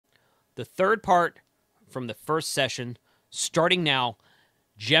The third part from the first session, starting now,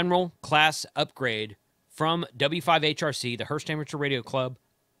 general class upgrade from W5HRC, the Hearst Amateur Radio Club,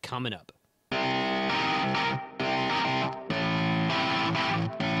 coming up.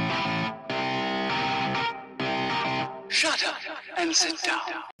 Shut up and sit down.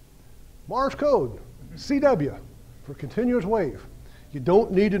 Morse code, CW, for continuous wave. You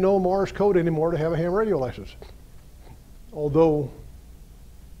don't need to know Morse code anymore to have a ham radio license. Although,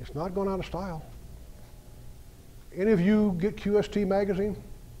 it's not going out of style. Any of you get QST magazine?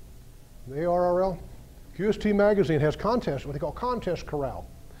 The ARRL? QST magazine has contests, what they call contest corral.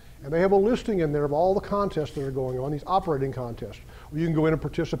 And they have a listing in there of all the contests that are going on, these operating contests, where you can go in and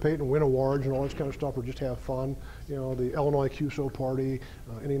participate and win awards and all this kind of stuff, or just have fun. You know, the Illinois QSO party,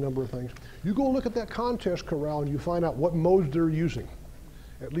 any number of things. You go look at that contest corral and you find out what modes they're using.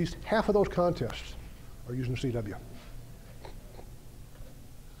 At least half of those contests are using CW.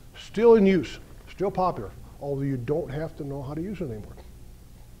 Still in use, still popular, although you don't have to know how to use it anymore.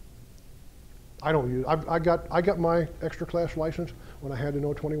 I don't use, I got my extra class license when I had to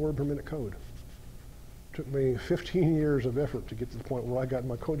know 20 word per minute code. Took me 15 years of effort to get to the point where I got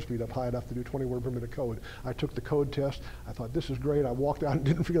my code speed up high enough to do 20 word per minute code. I took the code test. I thought, this is great. I walked out and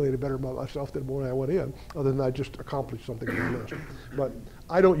didn't feel any better about myself than when I went in, other than I just accomplished something on the list. But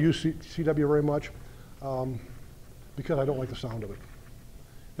I don't use CW very much because I don't like the sound of it.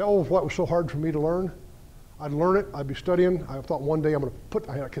 That was what was so hard for me to learn. I'd learn it, I'd be studying. I thought one day I'm going to put,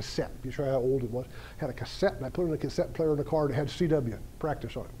 I had a cassette, be sure how old it was. I had a cassette and I put it in a cassette player in the car that had CW,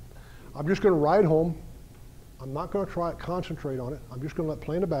 practice on it. I'm just going to ride home. I'm not going to try to concentrate on it. I'm just going to let it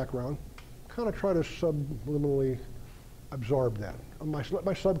play in the background, kind of try to subliminally absorb that. Let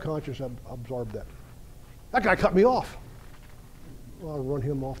my subconscious absorb that. That guy cut me off. Well, I'll run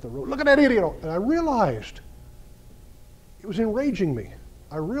him off the road. Look at that idiot. And I realized it was enraging me.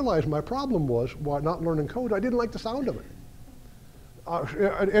 I realized my problem was, while not learning code, I didn't like the sound of it.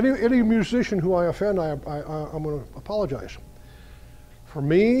 Any musician who I offend, I'm going to apologize. For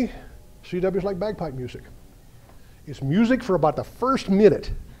me, CW is like bagpipe music. It's music for about the first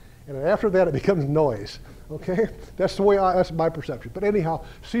minute, and after that it becomes noise, okay? That's the way that's my perception. But anyhow,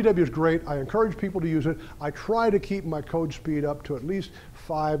 CW is great. I encourage people to use it. I try to keep my code speed up to at least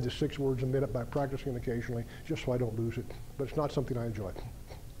 5 to 6 words a minute by practicing occasionally, just so I don't lose it. But it's not something I enjoy.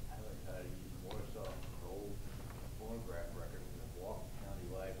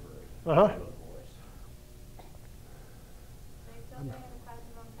 Uh-huh.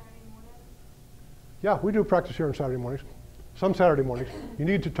 Yeah, we do practice here on Saturday mornings. Some Saturday mornings. You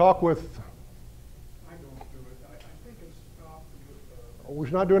need to talk with... I don't do it. I think it's stopped with... Oh,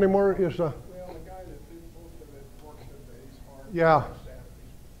 he's not doing anymore? Is, well, the guy that did most of it works at the Ace Hard. Yeah.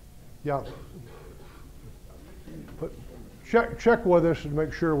 Yeah. But check with us to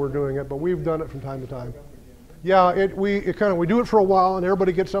make sure we're doing it, but we've done it from time to time. Yeah, we do it for a while, and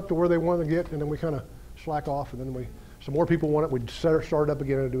everybody gets up to where they want to get, and then we kind of slack off, and then some more people want it, we start it up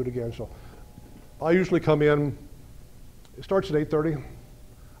again and do it again. So I usually come in, it starts at 8:30.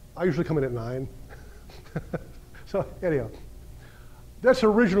 I usually come in at 9. So anyhow, that's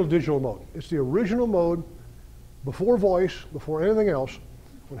original digital mode. It's the original mode before voice, before anything else.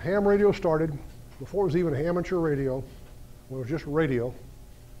 When ham radio started, before it was even amateur radio, when it was just radio,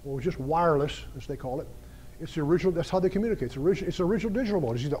 when it was just wireless, as they call it, it's the original, that's how they communicate. It's the original digital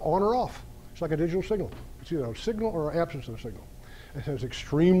mode. It's either on or off. It's like a digital signal. It's either a signal or an absence of a signal. It has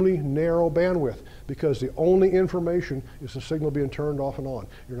extremely narrow bandwidth because the only information is the signal being turned off and on.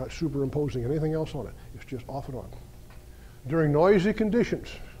 You're not superimposing anything else on it. It's just off and on. During noisy conditions,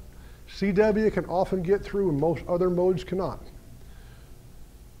 CW can often get through and most other modes cannot.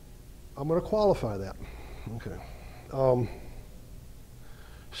 I'm going to qualify that. Okay.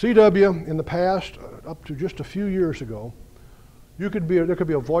 CW in the past, up to just a few years ago, there could be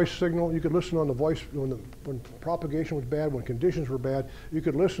a voice signal. You could listen on the voice when propagation was bad, when conditions were bad. You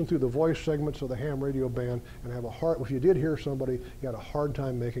could listen through the voice segments of the ham radio band and have if you did hear somebody, you had a hard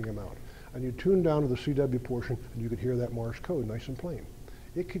time making them out. And you tune down to the CW portion and you could hear that Morse code nice and plain.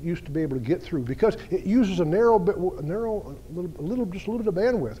 It used to be able to get through because it uses a little bit of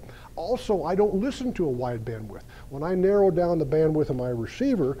bandwidth. Also, I don't listen to a wide bandwidth. When I narrow down the bandwidth of my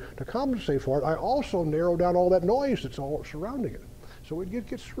receiver to compensate for it, I also narrow down all that noise that's all surrounding it. So it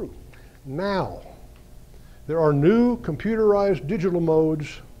gets through. Now, there are new computerized digital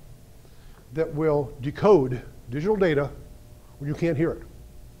modes that will decode digital data when you can't hear it.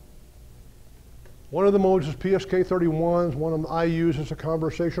 One of the modes is PSK 31s. One of them I use is a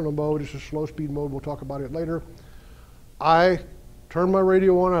conversational mode. It's a slow speed mode. We'll talk about it later. I turn my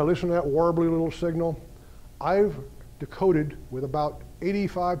radio on. I listen to that warbly little signal. I've decoded with about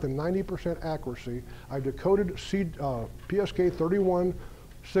 85 to 90% accuracy. I've decoded PSK 31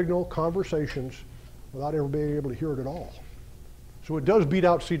 signal conversations without ever being able to hear it at all. So it does beat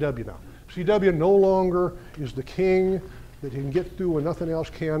out CW now. CW no longer is the king that can get through when nothing else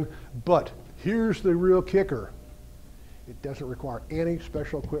can, but here's the real kicker. It doesn't require any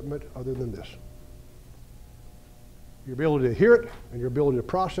special equipment other than this. Your ability to hear it and your ability to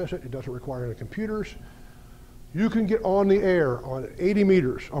process it, it doesn't require any computers. You can get on the air on 80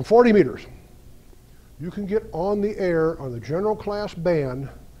 meters, on 40 meters. You can get on the air on the general class band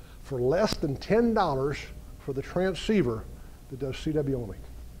for less than $10 for the transceiver that does CW only.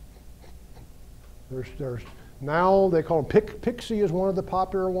 There's now, they call them Pixie is one of the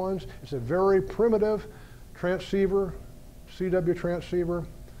popular ones. It's a very primitive transceiver, CW transceiver,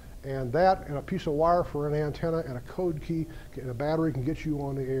 and that and a piece of wire for an antenna and a code key and a battery can get you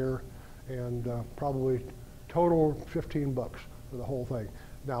on the air, and probably total 15 bucks for the whole thing.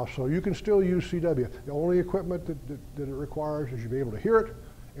 Now, so you can still use CW. The only equipment that it requires is you be able to hear it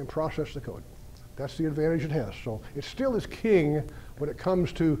and process the code. That's the advantage it has. So it still is king when it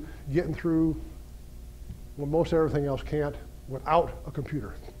comes to getting through when most everything else can't without a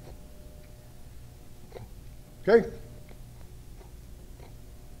computer. Okay?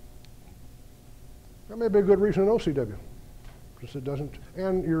 That may be a good reason to know CW, because it doesn't,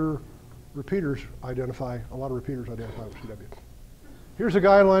 and your repeaters identify, a lot of repeaters identify with CW. Here's the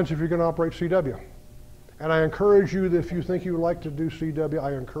guidelines if you're going to operate CW. And I encourage you that if you think you would like to do CW,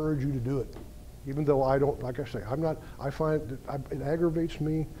 I encourage you to do it. Even though I don't, like I say, I find that it aggravates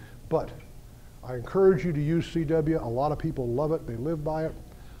me, but I encourage you to use CW. A lot of people love it, they live by it.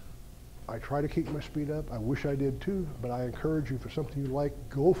 I try to keep my speed up. I wish I did too, but I encourage you, for something you like,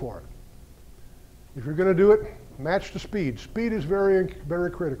 go for it. If you're going to do it, match the speed. Speed is very,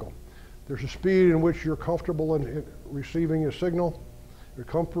 very critical. There's a speed in which you're comfortable in receiving a signal. You're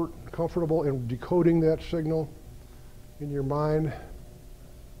comfortable in decoding that signal in your mind.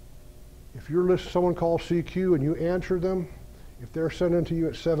 If you're listening, someone calls CQ and you answer them, if they're sending to you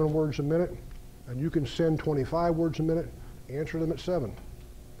at 7 words a minute, and you can send 25 words a minute, answer them at 7.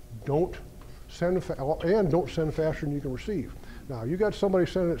 Don't send, and don't send faster than you can receive. Now, you got somebody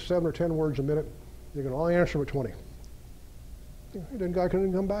sending at 7 or 10 words a minute, you're going to only answer them at 20. Then guy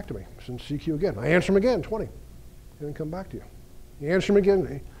couldn't come back to me. Send CQ again. I answer him again, 20. He didn't come back to you. You answer him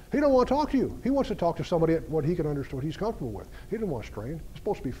again. He don't want to talk to you. He wants to talk to somebody at what he can understand, what he's comfortable with. He didn't want to strain. It's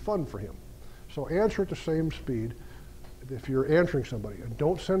supposed to be fun for him. So answer at the same speed if you're answering somebody. And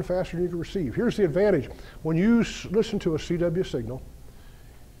don't send faster than you can receive. Here's the advantage. When you listen to a CW signal,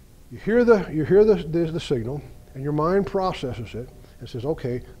 you hear the signal, and your mind processes it and says,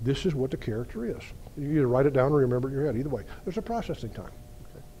 okay, this is what the character is. You either write it down or remember it in your head. Either way, there's a processing time.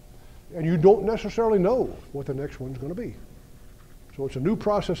 Okay? And you don't necessarily know what the next one's going to be. So it's a new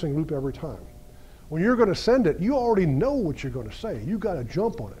processing loop every time. When you're going to send it, you already know what you're going to say. You've got to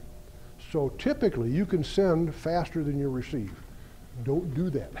jump on it. So typically, you can send faster than you receive. Don't do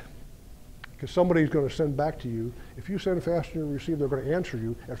that. Because somebody's going to send back to you. If you send faster than you receive, they're going to answer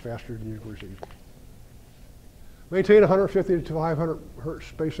you at faster than you can receive. Maintain 150 to 500 hertz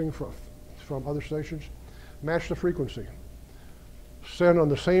spacing from other stations. Match the frequency. Send on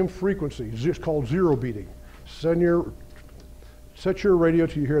the same frequency. It's called zero beating. Set your radio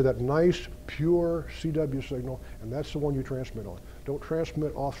till you hear that nice, pure CW signal, and that's the one you transmit on. Don't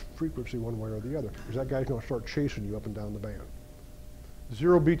transmit off frequency one way or the other, because that guy's going to start chasing you up and down the band.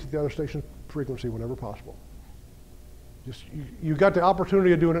 Zero beat to the other station frequency whenever possible. Just you got the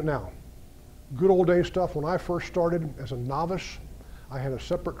opportunity of doing it now. Good old day stuff. When I first started as a novice, I had a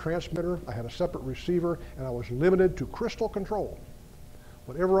separate transmitter, I had a separate receiver, and I was limited to crystal control.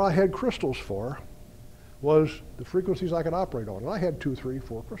 Whatever I had crystals for was the frequencies I could operate on. And I had 2, 3,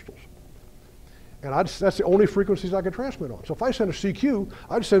 4 crystals. And that's the only frequencies I could transmit on. So if I send a CQ,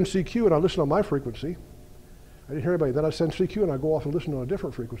 I'd send CQ and I'd listen on my frequency. I didn't hear anybody. Then I'd send CQ and I'd go off and listen on a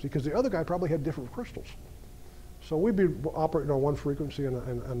different frequency, because the other guy probably had different crystals. So we'd be operating on one frequency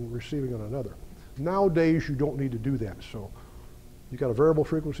and receiving on another. Nowadays, you don't need to do that. So you got a variable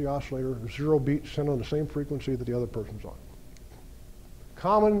frequency oscillator, zero beat, send on the same frequency that the other person's on.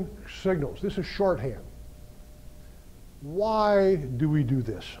 Common signals. This is shorthand. Why do we do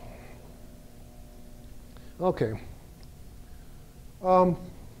this? Okay.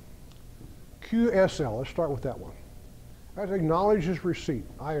 QSL, let's start with that one. That acknowledges receipt.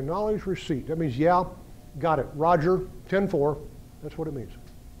 I acknowledge receipt. That means, yeah, got it. Roger, 10-4. That's what it means.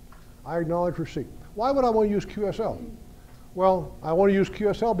 I acknowledge receipt. Why would I want to use QSL? Well, I want to use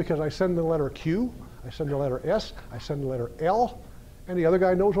QSL because I send the letter Q, I send the letter S, I send the letter L, and the other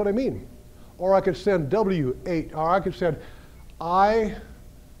guy knows what I mean. Or I could send W8, or I could send, I,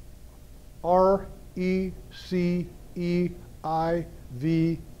 R, E, C, E, I,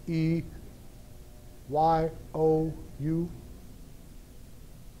 V, E, Y, O, U.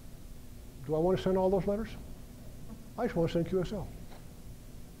 Do I want to send all those letters? I just want to send QSL.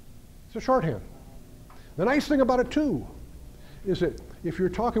 It's a shorthand. The nice thing about it, too, is that if you're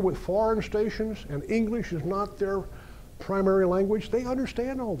talking with foreign stations and English is not their primary language, they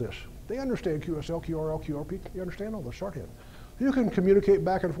understand all this. They understand QSL, QRL, QRP. They understand all the shorthand. You can communicate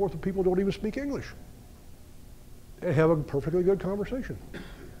back and forth with people who don't even speak English and have a perfectly good conversation.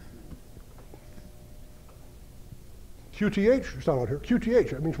 QTH, it's not out here. QTH,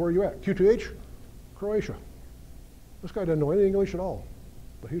 that means where are you at? QTH, Croatia. This guy doesn't know any English at all,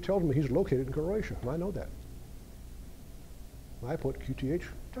 but he tells me he's located in Croatia, and I know that. I put QTH,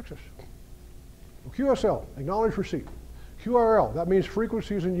 Texas. Well, QSL, acknowledge receipt. QRL, that means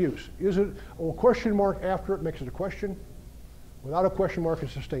frequencies in use. Is it a question mark after it makes it a question? Without a question mark,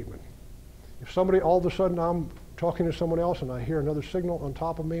 it's a statement. If somebody, all of a sudden, I'm talking to someone else and I hear another signal on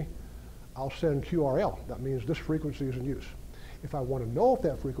top of me, I'll send QRL. That means this frequency is in use. If I want to know if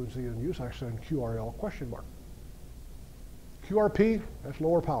that frequency is in use, I send QRL question mark. QRP, that's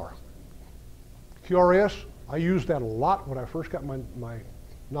lower power. QRS, I used that a lot when I first got my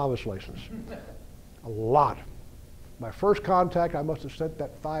novice license. A lot. My first contact, I must have sent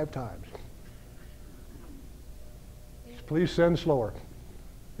that 5 times. Please send slower.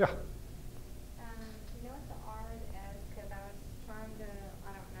 Yeah. You know what the R is? Because I was trying to,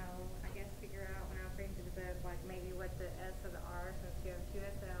 I don't know, I guess figure out when I was reading through the book, like maybe what the S of the R, since you have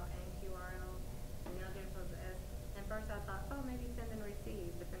QSL and QRL, and the other was the S. And first I thought, oh, maybe send and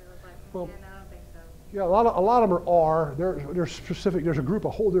receive, but then it was like, Well, yeah, no, I don't think so. Yeah, a lot of them are R. They're specific. There's a group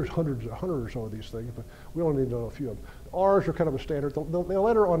of there's hundred or so of these things, but we only need to know a few of them. R's are kind of a standard. The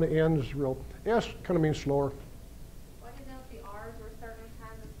letter on the end is real. S kind of means slower. Well, I didn't know if the R's were certain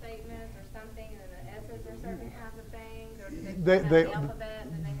kinds of statements or something, and then the S's are certain kinds of things, or do they have the alphabet?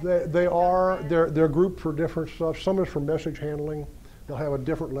 And then They are. They're grouped for different stuff. Some is for message handling. They'll have a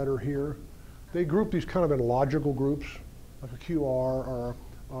different letter here. They group these kind of in logical groups, like a QR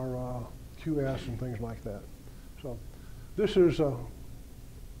or QS and things like that. So this is,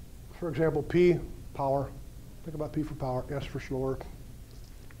 for example, P, power. Think about P for power, S for slower.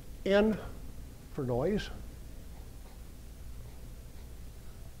 N for noise.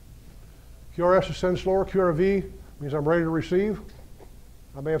 QRS is send slower. QRV means I'm ready to receive.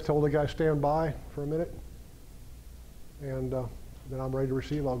 I may have told the guy stand by for a minute, and then I'm ready to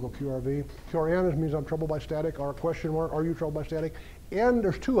receive. I'll go QRV. QRN means I'm troubled by static. R question mark, are you troubled by static? N,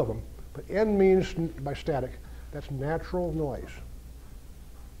 there's 2 of them, but N means by static. That's natural noise.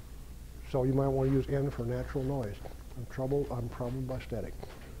 So you might want to use N for natural noise. I'm troubled by static.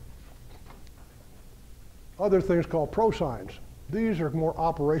 Other things called pro signs. These are more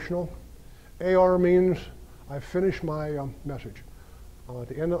operational. AR means I've finished my message. At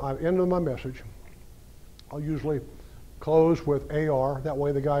the end of my message, I'll usually close with AR. That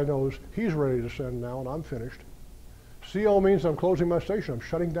way the guy knows he's ready to send now and I'm finished. CO means I'm closing my station. I'm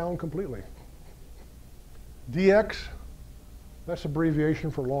shutting down completely. DX, that's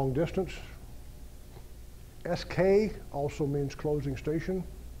abbreviation for long distance. SK also means closing station.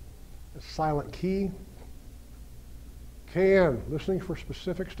 It's silent key. KN, listening for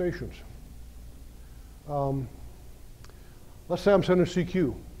specific stations. Let's say I'm sending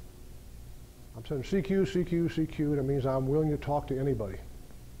CQ. I'm sending CQ, CQ, CQ. That means I'm willing to talk to anybody,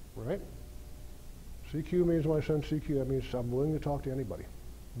 right? CQ means when I send CQ, that means I'm willing to talk to anybody.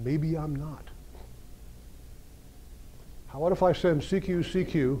 Maybe I'm not. How about if I send CQ,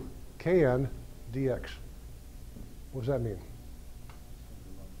 CQ, KN, DX? What does that mean?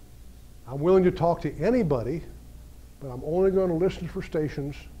 I'm willing to talk to anybody, but I'm only going to listen for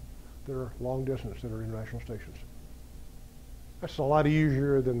stations that are long distance, that are international stations. That's a lot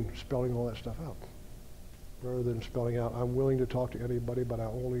easier than spelling all that stuff out. Rather than spelling out, I'm willing to talk to anybody, but I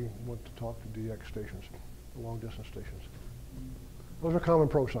only want to talk to DX stations, the long distance stations. Those are common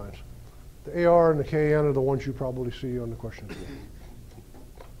pro signs. The AR and the KN are the ones you probably see on the questions.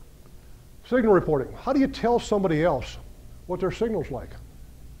 Signal reporting. How do you tell somebody else what their signal's like?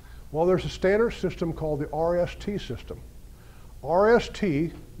 Well, there's a standard system called the RST system.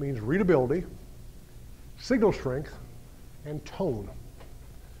 RST means readability, signal strength, and tone.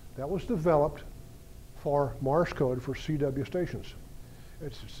 That was developed for Morse code for CW stations.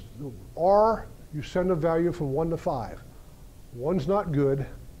 It's R, you send a value from 1 to 5. 1's not good,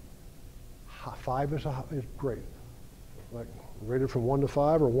 5 is great. Like rated from 1 to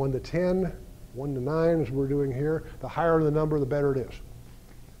 5 or 1 to 10, 1 to 9 as we're doing here. The higher the number, the better it is.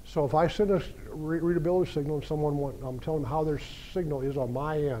 So if I send a readability signal and I'm telling them how their signal is on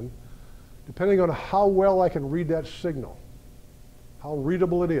my end, depending on how well I can read that signal, how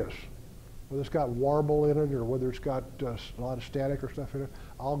readable it is, whether it's got warble in it or whether it's got a lot of static or stuff in it,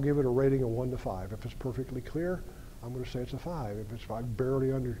 I'll give it a rating of 1 to 5. If it's perfectly clear, I'm going to say it's a 5. If I barely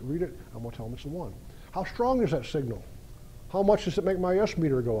read it, I'm going to tell them it's a 1. How strong is that signal? How much does it make my S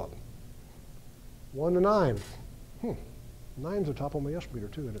meter go up? 1 to 9. 9's the top of my S meter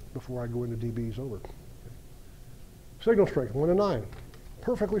too, before I go into dBs over. Signal strength, 1 to 9.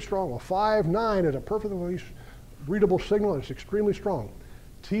 Perfectly strong. A 5, 9 is a perfectly readable signal. It's extremely strong.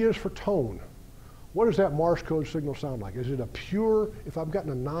 T is for tone. What does that Morse code signal sound like? Is it a pure, if I've gotten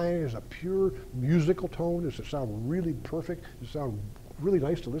a 9, is it a pure musical tone? Does it sound really perfect? Does it sound really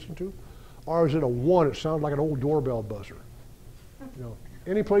nice to listen to? Or is it a 1, it sounds like an old doorbell buzzer? You know,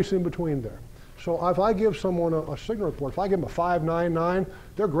 any place in between there. So if I give someone a signal report, if I give them a 599,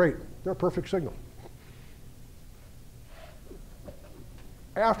 they're great. They're a perfect signal.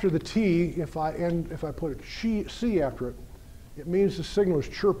 After the T, if I put a C after it, it means the signal is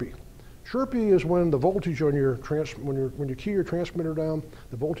chirpy. Chirpy is when the voltage on your when you key your transmitter down,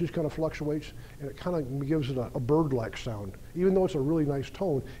 the voltage kind of fluctuates, and it kind of gives it a bird-like sound. Even though it's a really nice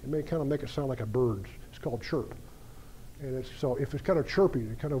tone, it may kind of make it sound like a bird. It's called chirp. And so if it's kind of chirpy,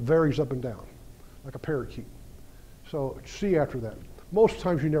 it kind of varies up and down, like a parakeet. So C after that. Most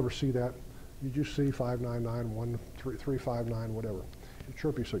times you never see that. You just see 599, 359, whatever. A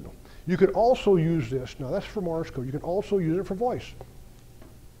chirpy signal. You could also use this, now that's for Morse code, you can also use it for voice.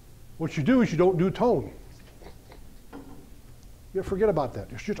 What you do is you don't do tone. You forget about that,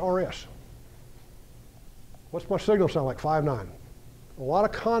 it's just RS. What's my signal sound like? 5.9. A lot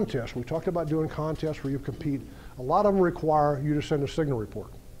of contests, we talked about doing contests where you compete, a lot of them require you to send a signal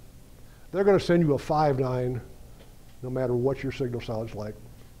report. They're going to send you a 5.9 no matter what your signal sounds like.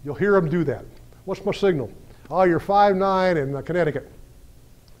 You'll hear them do that. What's my signal? Oh, you're 5.9 in Connecticut.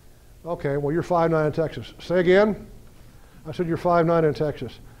 Okay, well, you're 5.9 in Texas. Say again? I said you're 5.9 in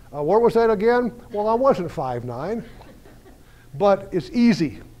Texas. Where was that again? Well, I wasn't 5.9. But it's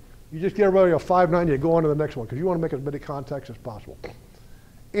easy. You just get everybody a 5.9, you go on to the next one, because you want to make as many contacts as possible.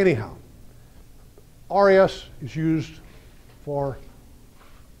 Anyhow, RS is used for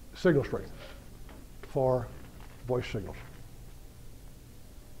signal strength, for voice signals.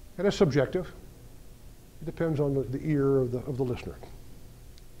 And it's subjective. It depends on the ear of the listener.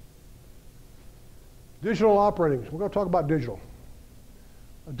 Digital operating. We're going to talk about digital.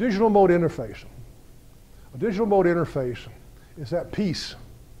 A digital mode interface. A digital mode interface is that piece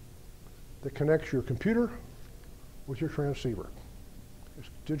that connects your computer with your transceiver. It's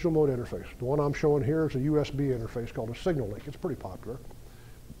digital mode interface. The one I'm showing here is a USB interface called a Signal Link. It's pretty popular.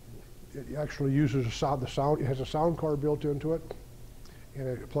 It actually uses it has a sound card built into it, and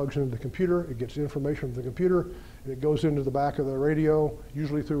it plugs into the computer. It gets information from the computer, and it goes into the back of the radio,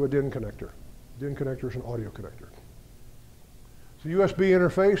 usually through a DIN connector. DIN connector is an audio connector. It's a USB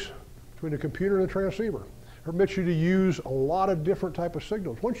interface between the computer and the transceiver. It permits you to use a lot of different type of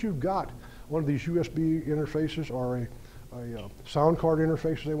signals. Once you've got one of these USB interfaces or a sound card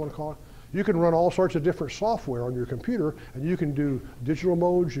interface, as they want to call it, you can run all sorts of different software on your computer, and you can do digital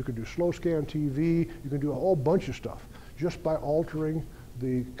modes, you can do slow scan TV, you can do a whole bunch of stuff just by altering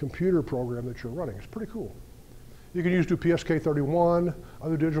the computer program that you're running. It's pretty cool. You can do PSK31,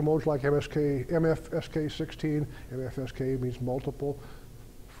 other digital modes like MFSK16. MFSK means multiple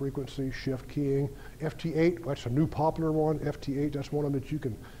frequency shift keying. FT8, that's a new popular one. FT8, that's one of them that you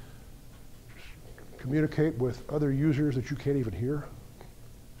can communicate with other users that you can't even hear.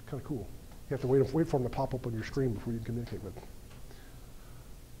 It's kind of cool. You have to wait for them to pop up on your screen before you can communicate with them.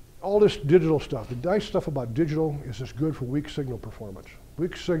 All this digital stuff. The nice stuff about digital is it's good for weak signal performance.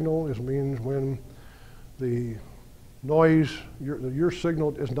 Weak signal means when the noise, your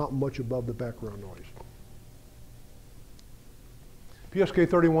signal is not much above the background noise.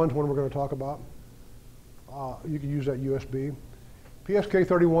 PSK31 is one we're going to talk about. You can use that USB.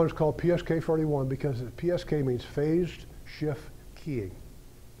 PSK31 is called PSK31 because PSK means phased shift keying.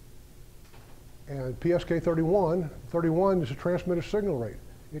 And PSK31, 31 is a transmitted signal rate.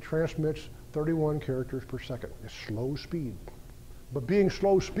 It transmits 31 characters per second. It's slow speed. But being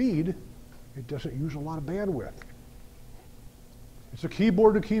slow speed, it doesn't use a lot of bandwidth. It's a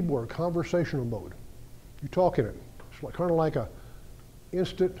keyboard-to-keyboard conversational mode. You talk in it. It's kind of like a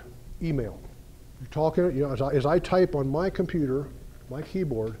instant email. You talk in it, you know, as I type on my computer, my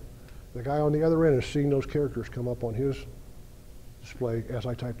keyboard, the guy on the other end is seeing those characters come up on his display as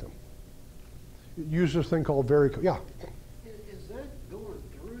I type them. It uses this thing called Is that going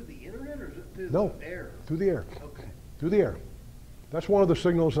through the internet or is it through the air? Through the air. Okay. Through the air. That's one of the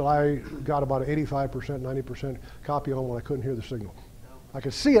signals that I got about 85%, 90% copy on when I couldn't hear the signal. I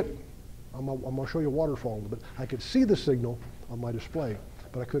could see it. I'm going to show you a waterfall in a little bit. I could see the signal on my display,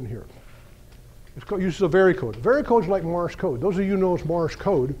 but I couldn't hear it. It uses a varicode. Varicode's like Morse code. Those of you who know Morse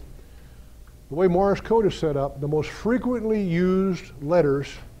code, the way Morse code is set up, the most frequently used letters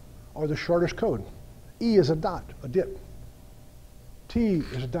are the shortest code. E is a dot, a dip. T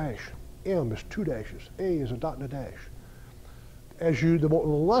is a dash. M is 2 dashes. A is a dot and a dash. The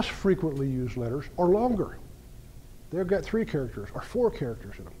less frequently used letters are longer. They've got 3 characters or 4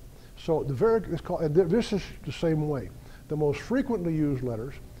 characters in them. So this is the same way. The most frequently used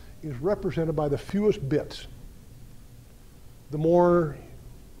letters is represented by the fewest bits. The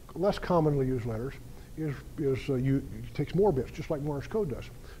less commonly used letters takes more bits, just like Morse code does.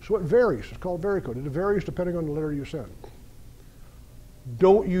 So it varies. It's called varicode. It varies depending on the letter you send.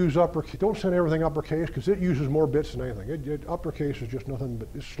 Don't send everything uppercase because it uses more bits than anything. Uppercase is just nothing but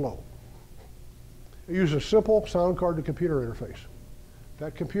it's slow. It uses a simple sound card to computer interface.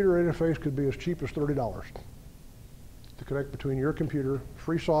 That computer interface could be as cheap as $30 to connect between your computer,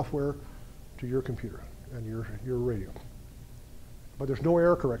 free software, to your computer and your radio. But there's no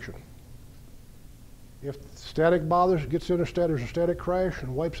error correction. If static gets in there's a static crash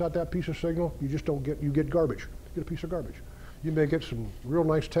and wipes out that piece of signal, you get garbage. You get a piece of garbage. You may get some real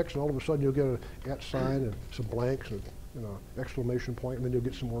nice text, and all of a sudden you'll get an @ sign and some blanks and exclamation point, and then you'll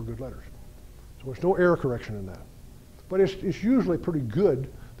get some more good letters. So there's no error correction in that. But it's usually pretty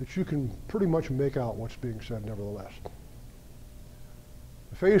good that you can pretty much make out what's being said nevertheless.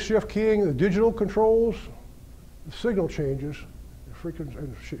 The phase shift keying, the digital controls, the signal changes,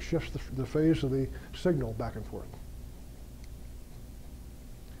 and shifts the phase of the signal back and forth.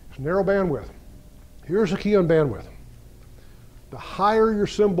 It's narrow bandwidth. Here's the key on bandwidth. The higher your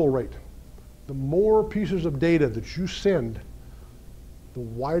symbol rate, the more pieces of data that you send, the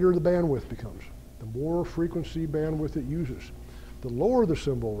wider the bandwidth becomes, the more frequency bandwidth it uses. The lower the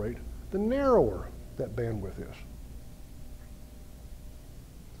symbol rate, the narrower that bandwidth is.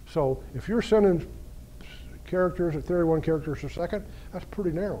 So if you're sending characters at 31 characters a second, that's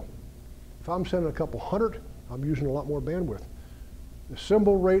pretty narrow. If I'm sending a couple hundred, I'm using a lot more bandwidth. The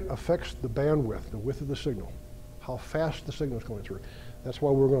symbol rate affects the bandwidth, the width of the signal, how fast the signal is going through. That's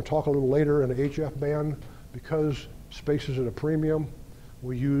why we're going to talk a little later in the HF band, because space is at a premium,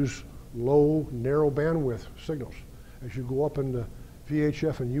 we use low, narrow bandwidth signals. As you go up into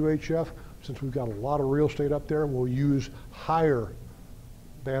VHF and UHF, since we've got a lot of real estate up there, we'll use higher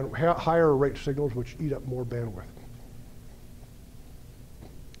rate signals which eat up more bandwidth.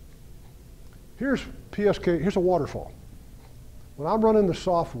 Here's PSK, here's a waterfall. When I'm running the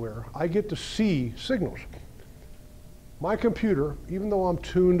software, I get to see signals. My computer, even though I'm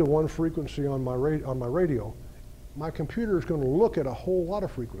tuned to one frequency on my radio, my computer is going to look at a whole lot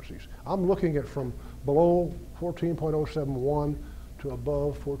of frequencies. I'm looking at from below 14.071 to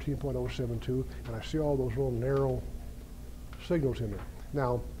above 14.072, and I see all those little narrow signals in there.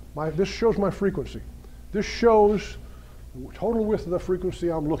 Now, this shows my frequency. This shows the total width of the frequency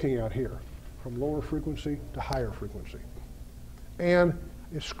I'm looking at here, from lower frequency to higher frequency. And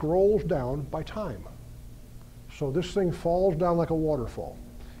it scrolls down by time. So this thing falls down like a waterfall.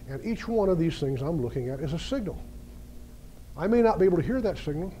 And each one of these things I'm looking at is a signal. I may not be able to hear that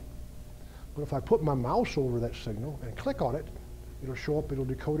signal, but if I put my mouse over that signal and click on it, it'll show up, it'll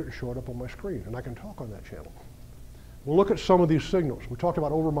decode it and show it up on my screen, and I can talk on that channel. We'll look at some of these signals. We talked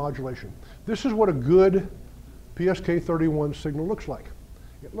about overmodulation. This is what a good PSK31 signal looks like.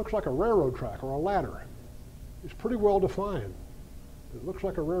 It looks like a railroad track or a ladder. It's pretty well defined. It looks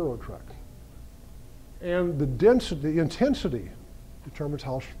like a railroad track. And the density, the intensity determines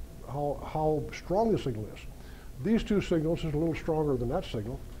how strong the signal is. These two signals is a little stronger than that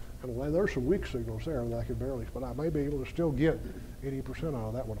signal, and there's some weak signals there that I can barely, but I may be able to still get 80% out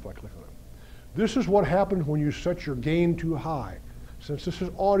of that one if I click on it. This is what happens when you set your gain too high. Since this is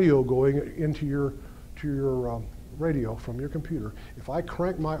audio going into your radio from your computer, if I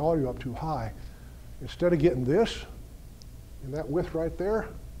crank my audio up too high, instead of getting this and that width right there,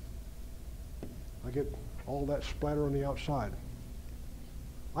 I get all that splatter on the outside.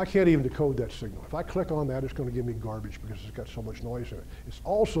 I can't even decode that signal. If I click on that, it's going to give me garbage because it's got so much noise in it. It's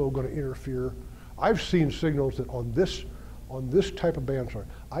also going to interfere. I've seen signals that on this type of band,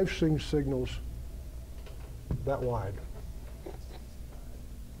 I've seen signals that wide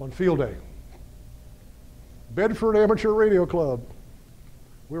on field day. Bedford Amateur Radio Club.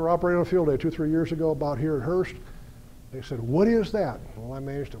 We were operating on field day 2-3 years ago about here at Hearst. They said, "What is that?" Well, we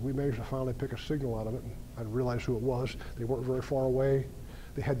managed to finally pick a signal out of it, and I realized who it was. They weren't very far away.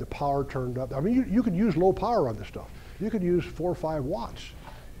 They had the power turned up. I mean, you could use low power on this stuff. you could use 4 or 5 watts.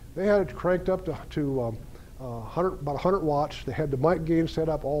 They had it cranked up to about 100 watts. They had the mic gain set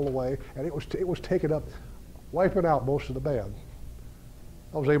up all the way, and it was taking up, wiping out most of the band.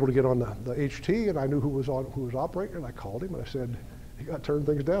 I was able to get on the HT, and I knew who was operating, and I called him, and I said, "You got to turn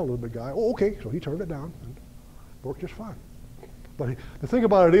things down a little bit, guy." "Oh, okay." So he turned it down, and it worked just fine. But the thing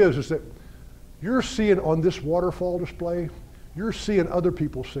about it is that you're seeing on this waterfall display, you're seeing other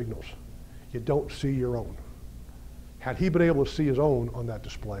people's signals. You don't see your own. Had he been able to see his own on that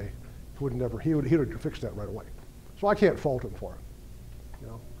display, he'd have fixed that right away. So I can't fault him for it. You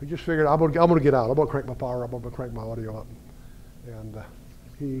know, he just figured, I'm gonna get out. I'm gonna crank my power up. I'm gonna crank my audio up, and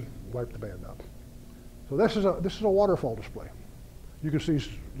he wiped the band out. So this is a waterfall display. You can see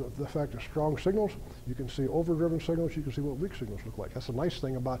the fact of strong signals. You can see overdriven signals. You can see what weak signals look like. That's the nice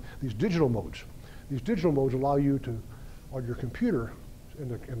thing about these digital modes. These digital modes allow you to, on your computer, and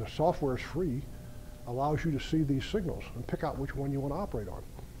the software is free, allows you to see these signals and pick out which one you want to operate on.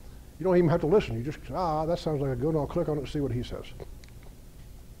 You don't even have to listen. You just, that sounds like a good one. I'll click on it and see what he says.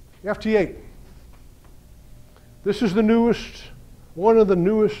 FT8. This is the newest, one of the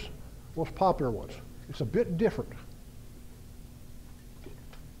newest, most popular ones. It's a bit different.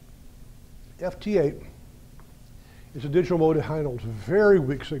 FT8 is a digital mode that handles very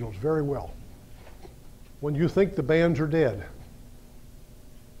weak signals very well. When you think the bands are dead,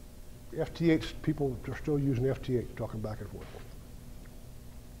 FT8, people are still using FT8, talking back and forth.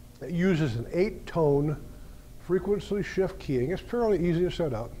 It uses an 8-tone frequency shift keying. It's fairly easy to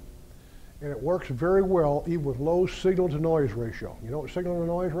set up, and it works very well even with low signal to noise ratio. You know what signal to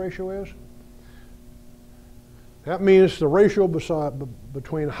noise ratio is? That means the ratio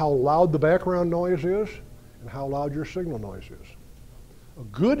between how loud the background noise is and how loud your signal noise is. A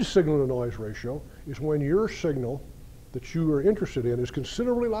good signal to noise ratio is when your signal that you are interested in is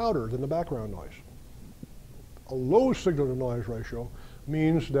considerably louder than the background noise. A low signal to noise ratio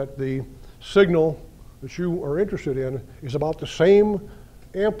means that the signal that you are interested in is about the same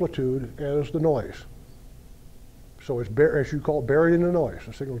amplitude as the noise. So it's, as you call it, buried in the noise.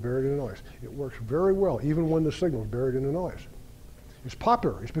 The signal is buried in the noise. It works very well, even when the signal is buried in the noise. It's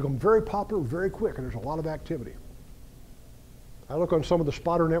popular. It's become very popular very quick, and there's a lot of activity. I look on some of the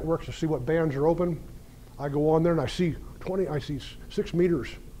spotter networks to see what bands are open. I go on there and I see 6 meters.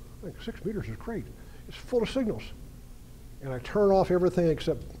 I think 6 meters is great. It's full of signals. And I turn off everything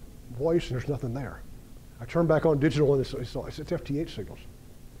except voice, and there's nothing there. I turn back on digital, and it's FT8 signals.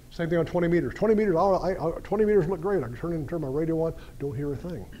 Same thing on 20 meters. 20 meters, 20 meters look great. I can turn my radio on, don't hear a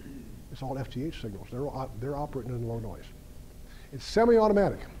thing. It's all FT8 signals. They're operating in low noise. It's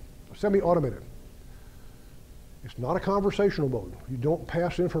semi-automatic, semi-automated. It's not a conversational mode. You don't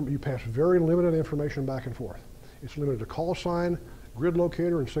pass you pass very limited information back and forth. It's limited to call sign, grid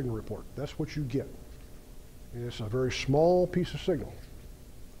locator, and signal report. That's what you get. And it's a very small piece of signal,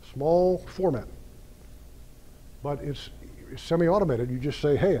 small format. But it's semi-automated. You just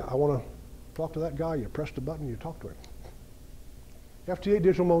say, hey, I want to talk to that guy. You press the button, you talk to him. FT8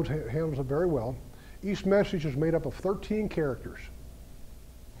 digital mode handles it very well. Each message is made up of 13 characters.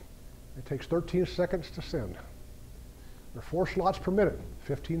 It takes 13 seconds to send. There are 4 slots per minute,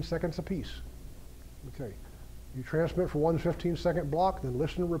 15 seconds apiece. Okay. You transmit for one 15-second block, then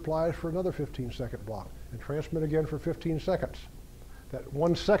listener replies for another 15-second block, and transmit again for 15 seconds. That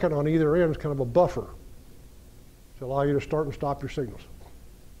 1 second on either end is kind of a buffer to allow you to start and stop your signals.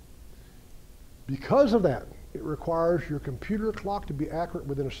 Because of that, it requires your computer clock to be accurate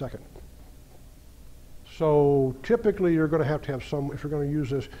within a second. So typically you're going to have some, if you're going to use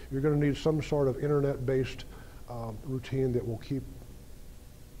this, you're going to need some sort of internet-based routine that will keep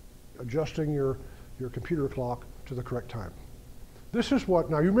adjusting your computer clock to the correct time. This is what,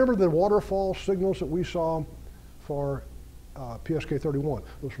 now you remember the waterfall signals that we saw for PSK31,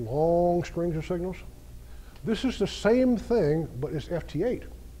 those long strings of signals? This is the same thing, but it's FT8.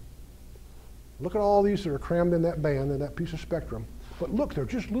 Look at all these that are crammed in that band, in that piece of spectrum. But look, they're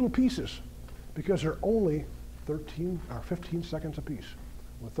just little pieces because they're only 15 seconds apiece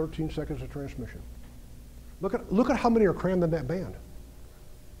with 13 seconds of transmission. Look at how many are crammed in that band.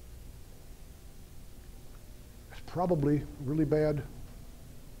 It's probably really bad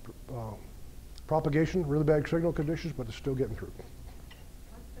propagation, really bad signal conditions, but it's still getting through.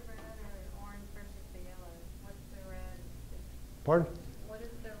 What's the red or orange versus the yellow? What's the red? Pardon? What is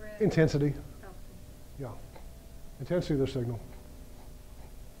the red? Intensity. Oh. Yeah. Intensity of the signal.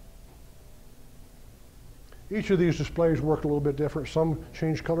 Each of these displays work a little bit different. Some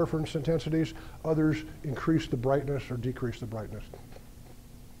change color for intensities, others increase the brightness or decrease the brightness.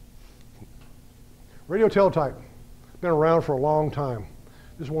 Radio teletype, been around for a long time.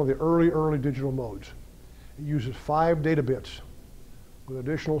 This is one of the early digital modes. It uses 5 data bits with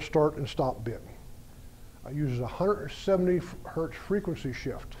additional start and stop bit. It uses a 170 hertz frequency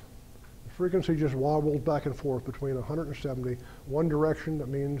shift. The frequency just wobbles back and forth between 170. One direction that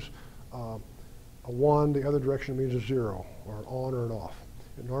means a 1, the other direction means a 0, or an on or an off.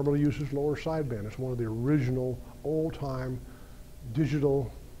 It normally uses lower sideband. It's one of the original old-time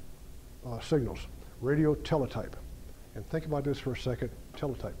digital signals. Radio teletype. And think about this for a second,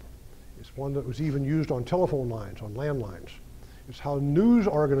 teletype. It's one that was even used on telephone lines, on landlines. It's how news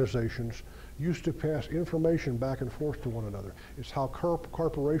organizations used to pass information back and forth to one another. It's how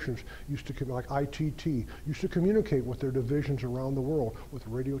corporations used to, like ITT, used to communicate with their divisions around the world with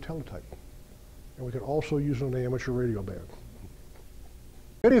radio teletype. And we can also use it on the amateur radio band.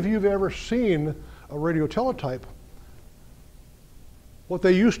 If any of you have ever seen a radio teletype, what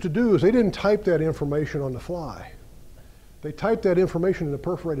they used to do is they didn't type that information on the fly. They typed that information in a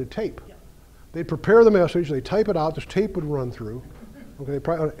perforated tape. They'd prepare the message, they'd type it out, this tape would run through, okay,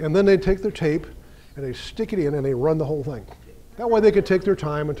 and then they'd take their tape and they'd stick it in and they'd run the whole thing. That way they could take their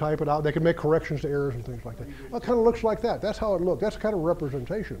time and type it out. They could make corrections to errors and things like that. Well, it kind of looks like that. That's how it looked. That's kind of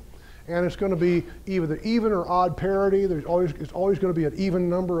representation. And it's going to be either even or odd parity. It's always going to be an even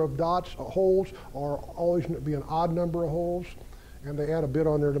number of dots, holes, or always be an odd number of holes. And they add a bit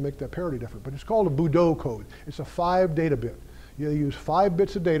on there to make that parity different. But it's called a Boudot code. It's a 5 data bit. You use 5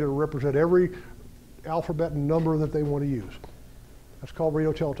 bits of data to represent every alphabet and number that they want to use. That's called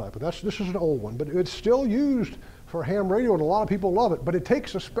radio teletype. But this is an old one, but it's still used for ham radio, and a lot of people love it. But it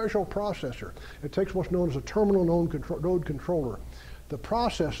takes a special processor. It takes what's known as a terminal node controller. The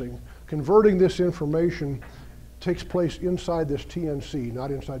processing, converting this information, takes place inside this TNC, not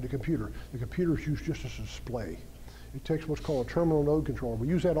inside the computer. The computer is used just as a display. It takes what's called a terminal node controller. We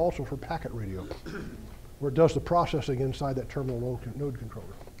use that also for packet radio, where it does the processing inside that terminal node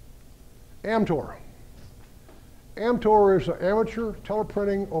controller. AMTOR. AMTOR is an amateur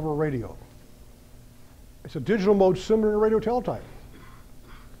teleprinting over radio. It's a digital mode similar to radio teletype,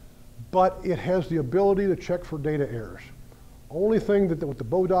 but it has the ability to check for data errors. Only thing that with the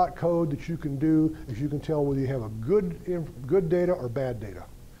Boudot code that you can do is you can tell whether you have a good data or bad data.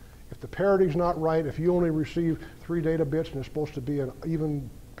 If the parity's not right, if you only receive 3 data bits and it's supposed to be an even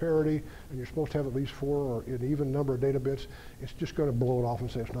parity and you're supposed to have at least 4 or an even number of data bits, it's just going to blow it off and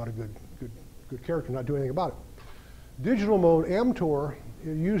say it's not a good character, not do anything about it. Digital mode, AMTOR,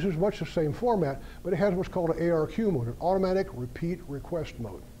 it uses much the same format, but it has what's called an ARQ mode, an automatic repeat request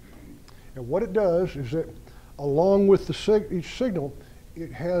mode. And what it does is that along with each signal,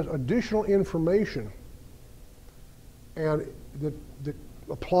 it has additional information and that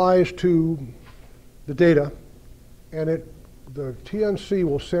applies to the data, and the TNC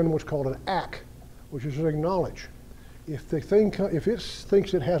will send what's called an ACK, which is an acknowledge. If it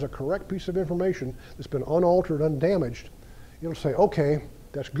thinks it has a correct piece of information that's been unaltered, undamaged, it'll say, okay,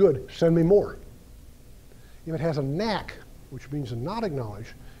 that's good, send me more. If it has a NAC, which means a not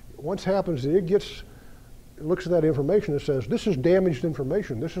acknowledge, once happens that it looks at that information and says, this is damaged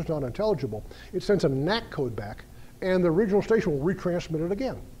information, this is not intelligible, it sends a NAC code back, and the original station will retransmit it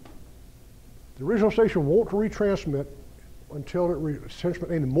again. The original station won't retransmit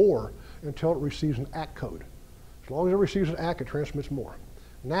anymore until it receives an ACK code. As long as it receives an ACK, it transmits more.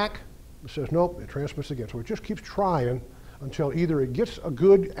 NAC, it says nope, it transmits again. So it just keeps trying until either it gets a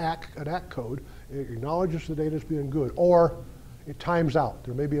good an ACK code, it acknowledges the data as being good, or it times out.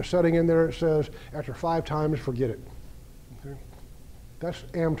 There may be a setting in there that says after 5 times, forget it. Okay? That's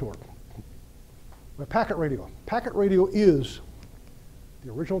AMTOR. But packet radio. Packet radio is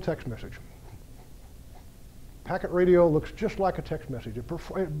the original text message. Packet radio looks just like a text message. It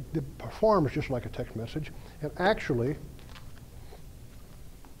performs just like a text message. And actually,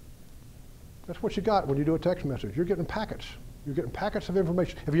 that's what you got when you do a text message. You're getting packets. You're getting packets of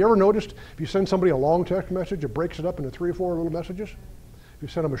information. Have you ever noticed if you send somebody a long text message, it breaks it up into 3 or 4 little messages? If you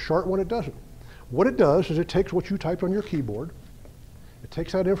send them a short one, it doesn't. What it does is it takes what you typed on your keyboard, it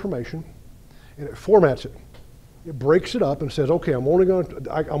takes that information, and it formats it. It breaks it up and says, okay, I'm only going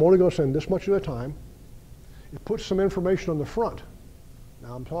to send this much at a time. It puts some information on the front.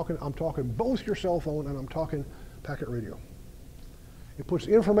 Now I'm talking both your cell phone and I'm talking packet radio. It puts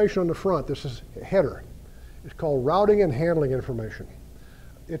information on the front. This is a header. It's called routing and handling information.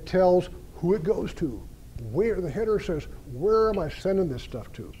 It tells who it goes to, where the header says, where am I sending this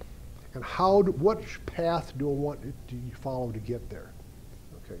stuff to, and what path do I want it to follow to get there.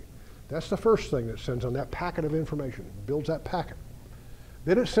 Okay, that's the first thing that sends on that packet of information. It builds that packet.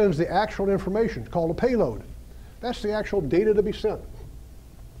 Then it sends the actual information. It's called a payload. That's the actual data to be sent.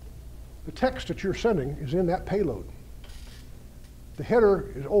 The text that you're sending is in that payload. The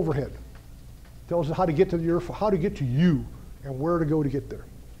header is overhead. Tells us how to get to you and where to go to get there.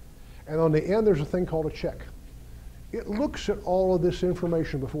 And on the end, there's a thing called a check. It looks at all of this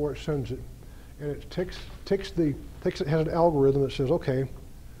information before it sends it, and it has an algorithm that says, okay,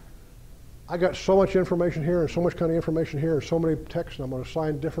 I got so much information here and so much kind of information here and so many texts, and I'm going to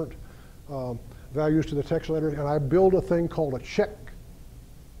assign different values to the text letters, and I build a thing called a check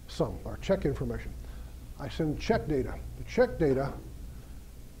sum, or check information. I send check data. The check data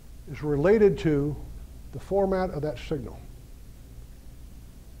is related to the format of that signal.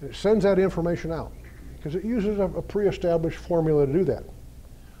 And it sends that information out because it uses a pre-established formula to do that.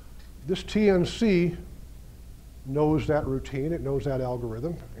 This TNC knows that routine, it knows that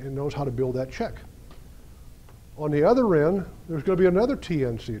algorithm, and knows how to build that check. On the other end, there's going to be another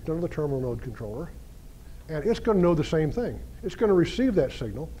TNC, another terminal node controller, and it's going to know the same thing. It's going to receive that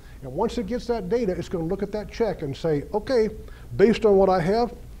signal, and once it gets that data, it's going to look at that check and say, okay, based on what I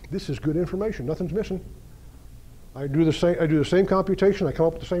have, this is good information, nothing's missing. I do the same computation, I come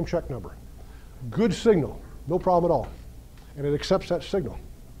up with the same check number. Good signal, no problem at all. And it accepts that signal.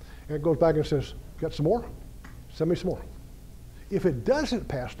 And it goes back and says, got some more? Send me some more. If it doesn't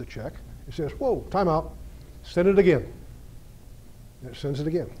pass the check, it says, whoa, time out, send it again. And it sends it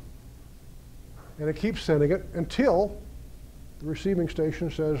again. And it keeps sending it until the receiving station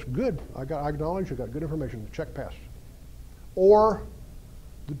says, good, I acknowledge, I got good information, the check passed. Or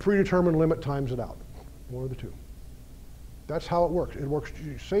the predetermined limit times it out, one of the two. That's how it works. It works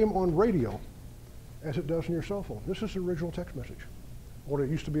same on radio as it does in your cell phone. This is the original text message, what it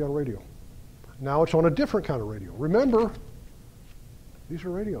used to be on radio. Now it's on a different kind of radio. Remember, these are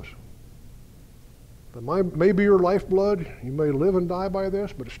radios. That may be your lifeblood. You may live and die by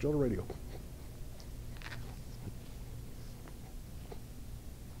this, but it's still a radio.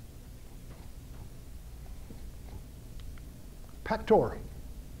 Pactor,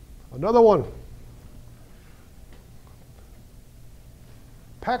 another one.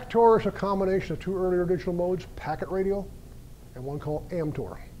 Pactor is a combination of two earlier digital modes, packet radio and one called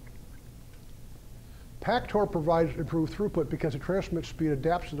Amtor. Pactor provides improved throughput because the transmit speed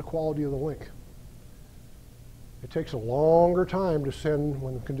adapts to the quality of the link. It takes a longer time to send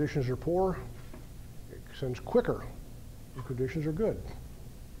when the conditions are poor. It sends quicker when conditions are good.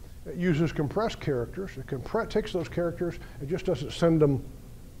 It uses compressed characters. It takes those characters, it just doesn't send them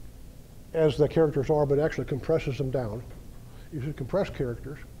as the characters are, but actually compresses them down. Uses compressed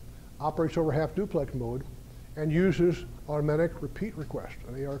characters, operates over half duplex mode, and uses automatic repeat request,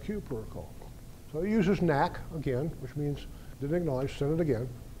 an ARQ protocol. So it uses NAC again, which means didn't acknowledge, send it again.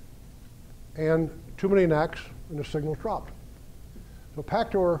 And too many NACs and the signal's dropped. So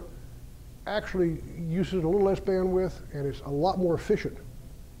Pactor actually uses a little less bandwidth and it's a lot more efficient.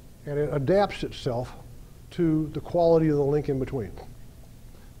 And it adapts itself to the quality of the link in between.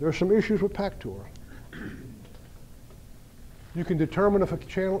 There are some issues with Pactor. You can determine if a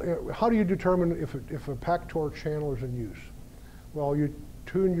channel, how do you determine if a Pactor channel is in use? Well, you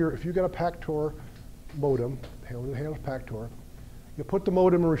tune if you got a Pactor modem, handles Pactor, you put the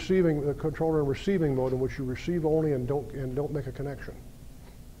modem in the controller in receiving mode in which you receive only and don't make a connection.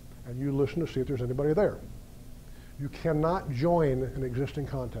 And you listen to see if there's anybody there. You cannot join an existing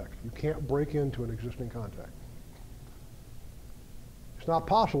contact. You can't break into an existing contact. It's not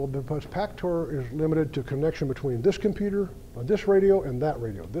possible because Pactor is limited to connection between this computer, this radio, and that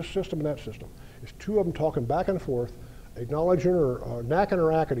radio, this system and that system. It's two of them talking back and forth, acknowledging or knacking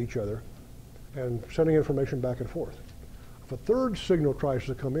or acking each other, and sending information back and forth. If a third signal tries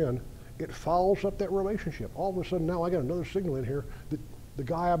to come in, it fouls up that relationship. All of a sudden now I got another signal in here that the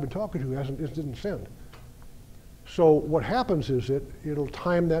guy I've been talking to didn't send. So what happens is it'll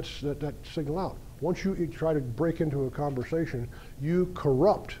time that signal out. Once you try to break into a conversation, you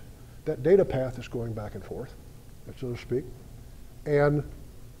corrupt that data path that's going back and forth, so to speak, and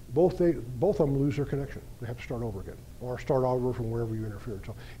both of them lose their connection. They have to start over again, or start over from wherever you interfered.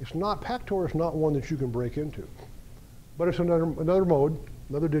 So Pactor is not one that you can break into, but it's another mode,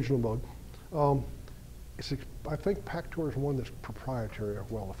 another digital mode. I think Pactor is one that's proprietary as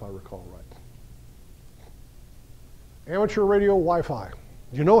well, if I recall right. Amateur radio Wi-Fi.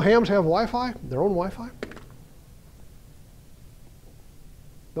 Do you know hams have Wi-Fi, their own Wi-Fi?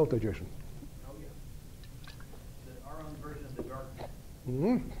 Don't they, Jason? Oh, yeah. Our own version of the dark.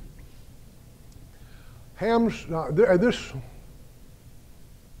 Mm-hmm. Hams,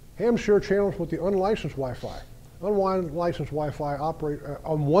 hams share channels with the unlicensed Wi-Fi. Unlicensed Wi-Fi operate,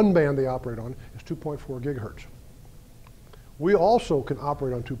 on one band they operate on is 2.4 gigahertz. We also can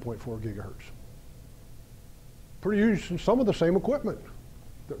operate on 2.4 gigahertz. Using some of the same equipment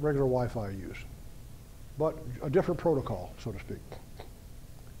that regular Wi-Fi use, but a different protocol, so to speak.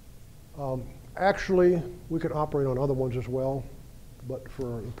 Actually, we can operate on other ones as well, but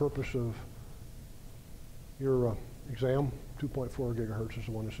for the purpose of your exam, 2.4 gigahertz is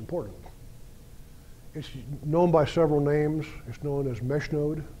the one that's important. It's known by several names. It's known as Mesh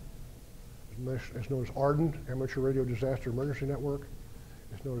Node. It's known as ARDN, Amateur Radio Disaster Emergency Network.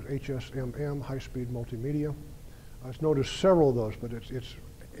 It's known as HSMM, High Speed Multimedia. It's known as several of those, but it's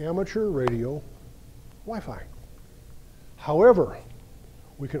amateur radio Wi-Fi. However,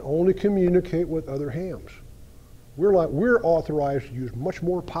 we can only communicate with other hams. We're authorized to use much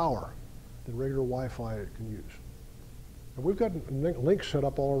more power than regular Wi-Fi can use. And we've got links set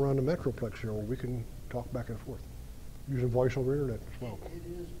up all around the Metroplex here where we can talk back and forth using voice over internet as well. It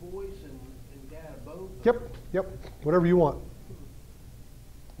is voice and data both? Yep, whatever you want.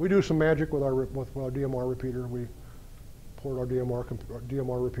 We do some magic with our DMR repeater. We port our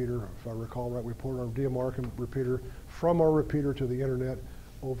DMR repeater, if I recall right, we port our DMR repeater from our repeater to the internet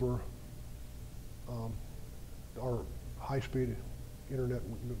over our high-speed internet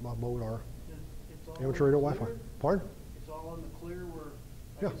mode, our amateur radio Wi-Fi. Pardon? It's all in the clear where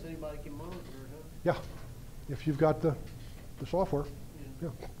I Yeah. guess anybody can monitor it, huh? Yeah, if you've got the software, yeah,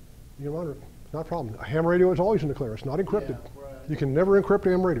 you can monitor it. Not a problem. A ham radio is always in the clear. It's not encrypted. Yeah, right. You can never encrypt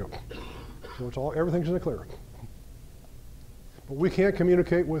ham radio. So everything's in the clear. But we can't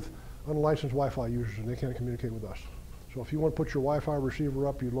communicate with unlicensed Wi-Fi users, and they can't communicate with us. So if you want to put your Wi-Fi receiver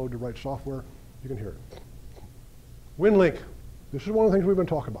up, you load the right software, you can hear it. WinLink. This is one of the things we've been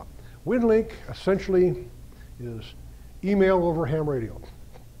talking about. WinLink essentially is email over ham radio.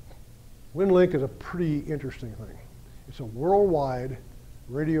 WinLink is a pretty interesting thing. It's a worldwide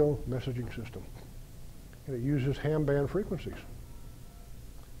radio messaging system, and it uses ham band frequencies.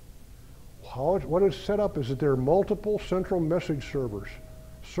 What it's set up is that there are multiple central message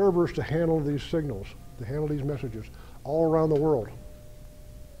servers to handle these signals, to handle these messages all around the world.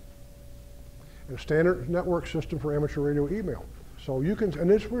 And a standard network system for amateur radio email. So you can, and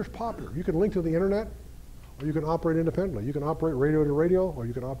this was popular, you can link to the internet, or you can operate independently. You can operate radio to radio, or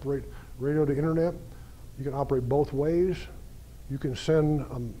you can operate radio to internet. You can operate both ways. You can send,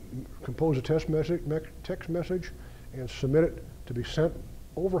 compose a text message and submit it to be sent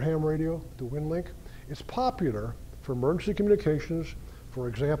over ham radio to WinLink. It's popular for emergency communications. For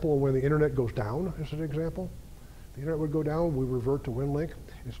example, when the internet goes down, as an example, the internet would go down, we revert to WinLink.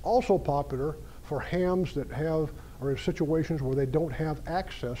 It's also popular for hams that are in situations where they don't have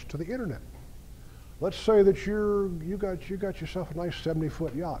access to the internet. Let's say that you got yourself a nice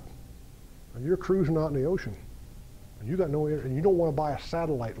 70-foot yacht, and you're cruising out in the ocean, and you don't want to buy a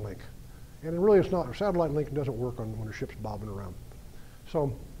satellite link. And really, it's not. A satellite link doesn't work when the ship's bobbing around.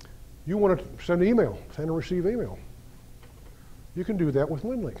 So you want to send email, send and receive email. You can do that with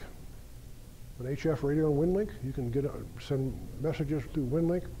WinLink. With HF radio and WinLink, you can send messages through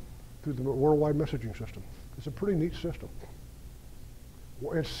WinLink, through the worldwide messaging system. It's a pretty neat system.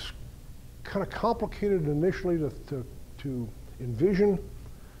 It's kind of complicated initially to envision,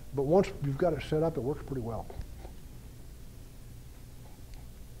 but once you've got it set up, it works pretty well.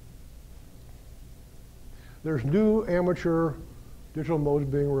 There's new amateur digital modes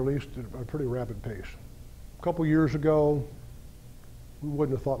being released at a pretty rapid pace. A couple years ago, we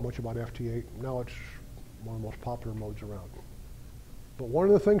wouldn't have thought much about FT8. Now it's one of the most popular modes around. But one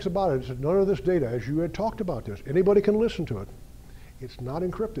of the things about it is that none of this data, as you had talked about this, anybody can listen to it. It's not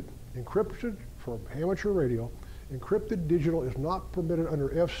encrypted. Encrypted for amateur radio, encrypted digital is not permitted under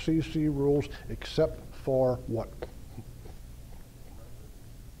FCC rules except for what?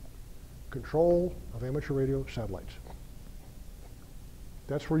 Control of amateur radio satellites.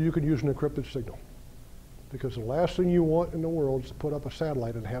 That's where you can use an encrypted signal. Because the last thing you want in the world is to put up a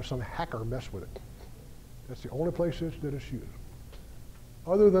satellite and have some hacker mess with it. That's the only place that it's used.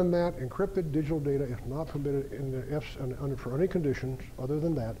 Other than that, encrypted digital data is not permitted in the for any conditions other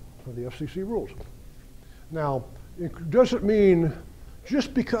than that of the FCC rules. Now, it doesn't mean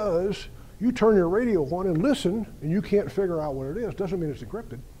just because you turn your radio on and listen and you can't figure out what it is, doesn't mean it's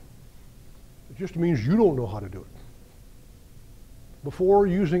encrypted. It just means you don't know how to do it. Before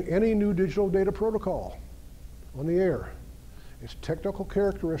using any new digital data protocol on the air, its technical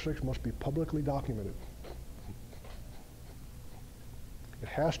characteristics must be publicly documented. It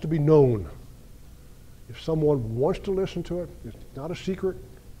has to be known. If someone wants to listen to it, it's not a secret,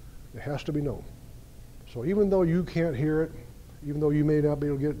 it has to be known. So even though you can't hear it, even though you may not be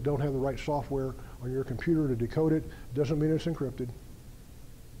able to don't have the right software on your computer to decode it, doesn't mean it's encrypted.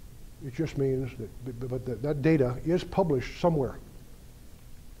 It just means that data is published somewhere.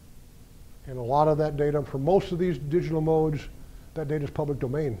 And a lot of that data, for most of these digital modes, that data is public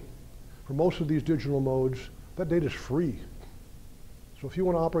domain. For most of these digital modes, that data is free. It's So if you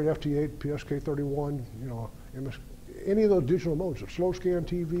want to operate FT8, PSK31, you know, any of those digital modes, slow scan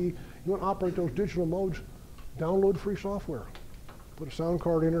TV, you want to operate those digital modes, download free software. Put a sound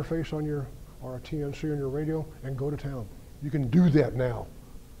card interface on your, or a TNC on your radio, and go to town. You can do that now.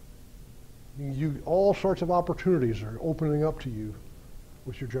 All sorts of opportunities are opening up to you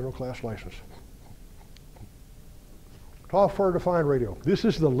with your general class license. Software-defined radio. This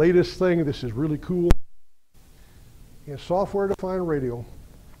is the latest thing. This is really cool. In software-defined radio,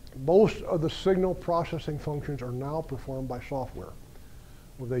 most of the signal processing functions are now performed by software.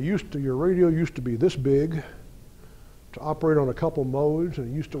 Well, your radio used to be this big to operate on a couple modes,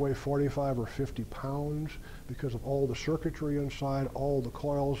 and it used to weigh 45 or 50 pounds because of all the circuitry inside, all the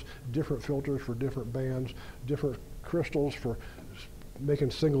coils, different filters for different bands, different crystals for making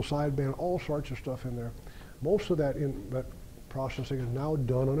single sideband, all sorts of stuff in there. Most of that processing is now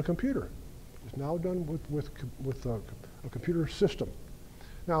done on a computer. It's now done with a computer system.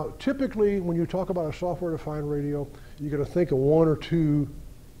 Now, typically, when you talk about a software-defined radio, you're going to think of one or two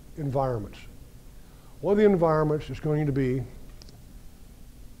environments. One of the environments is going to be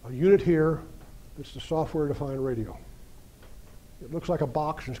a unit here that's the software-defined radio. It looks like a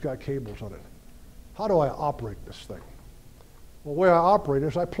box and it's got cables on it. How do I operate this thing? Well, the way I operate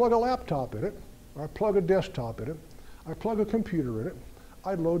is I plug a laptop in it, or I plug a desktop in it, I plug a computer in it,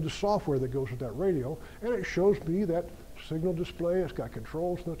 I load the software that goes with that radio, and it shows me that signal display. It's got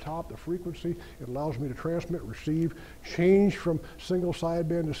controls on the top, the frequency. It allows me to transmit, receive, change from single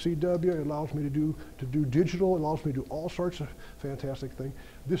sideband to CW. It allows me to do digital. It allows me to do all sorts of fantastic things.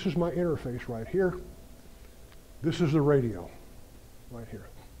 This is my interface right here. This is the radio right here.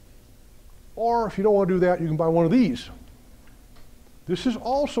 Or if you don't want to do that, you can buy one of these. This is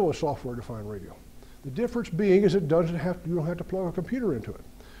also a software-defined radio. The difference being is you don't have to plug a computer into it.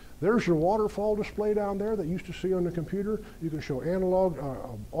 There's your waterfall display down there that you used to see on the computer. You can show analog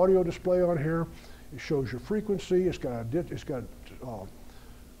audio display on here. It shows your frequency. It's got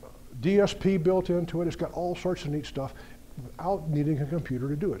DSP built into it. It's got all sorts of neat stuff without needing a computer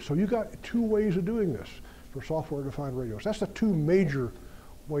to do it. So you got two ways of doing this for software-defined radios. That's the two major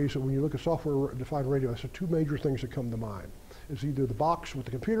ways that when you look at software-defined radio, that's the two major things that come to mind. It's either the box with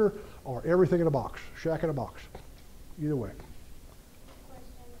the computer or everything in a box, shack in a box. Either way.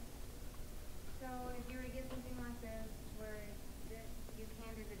 Question. So if you were to get something like this where you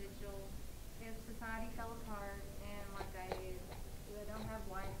can do the digital, if society fell apart and like they don't have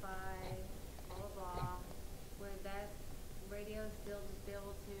Wi-Fi, blah, blah, blah, would that radio still just be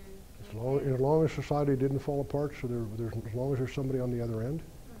able to As long as society didn't fall apart, so as long as there's somebody on the other end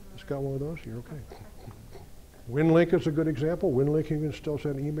that's got one of those, you're okay. WinLink is a good example. WinLink, you can still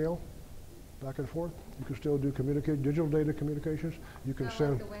send email back and forth. You can still do digital data communications. You can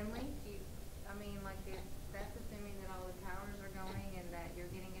send. Like the WinLink, that's assuming that all the towers are going and that you're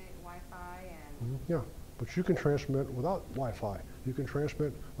getting it Wi-Fi and. Yeah, but you can transmit without Wi-Fi. You can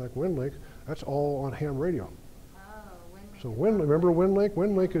transmit like WinLink. That's all on ham radio. Oh, WinLink. So remember WinLink?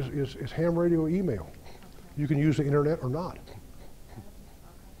 WinLink is ham radio email. Okay. You can use the internet or not. Okay.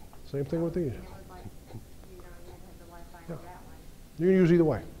 Same thing with these. It was like, you don't even have the Wi-Fi Yeah. on that one. You can use either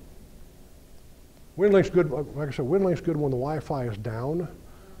way. WinLink's good, like I said, WinLink's good when the Wi-Fi is down,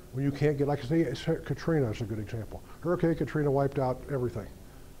 when you can't get, like I say, Katrina is a good example. Hurricane Katrina wiped out everything.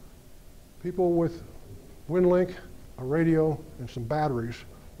 People with WinLink, a radio, and some batteries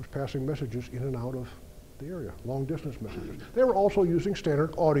was passing messages in and out of the area, long distance messages. They were also using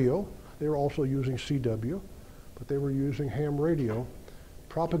standard audio. They were also using CW, but they were using ham radio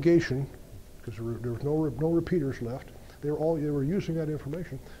propagation, because there was no repeaters left. They were using that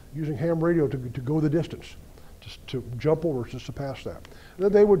information, using ham radio to go the distance, to jump over, to surpass that. And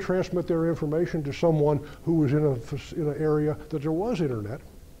then they would transmit their information to someone who was in an area that there was internet,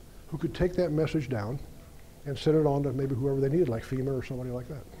 who could take that message down and send it on to maybe whoever they needed, like FEMA or somebody like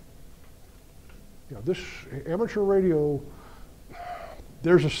that. You know, this amateur radio,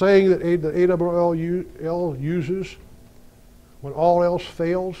 there's a saying that the AWL uses, when all else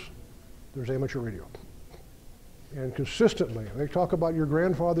fails, there's amateur radio. And consistently, they talk about your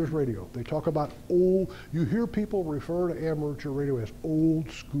grandfather's radio. They talk about old, you hear people refer to amateur radio as old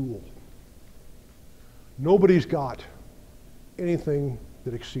school. Nobody's got anything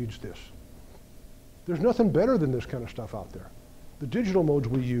that exceeds this. There's nothing better than this kind of stuff out there. The digital modes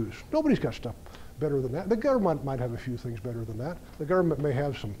we use, nobody's got stuff better than that. The government might have a few things better than that. The government may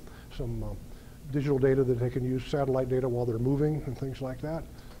have some digital data that they can use, satellite data while they're moving and things like that.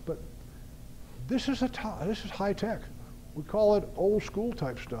 But this is high tech. We call it old school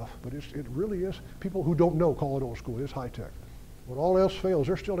type stuff, but it really is. People who don't know call it old school. It's high tech. When all else fails,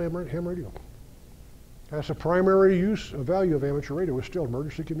 there's still ham radio. That's the primary use value of amateur radio is still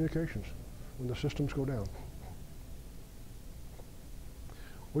emergency communications when the systems go down.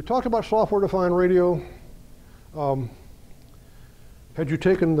 We talked about software-defined radio. Had you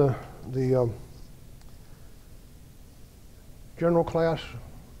taken the general class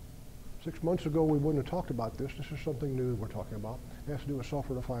 6 months ago, we wouldn't have talked about this. This is something new we're talking about. It has to do with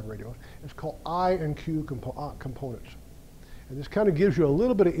software-defined radio. It's called I and Q components. And this kind of gives you a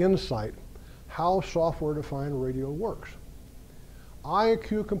little bit of insight how software-defined radio works. I and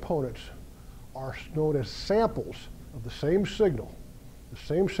Q components are known as samples of the same signal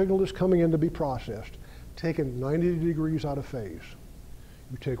that's coming in to be processed, taken 90 degrees out of phase.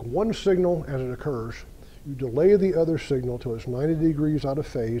 You take one signal as it occurs, you delay the other signal till it's 90 degrees out of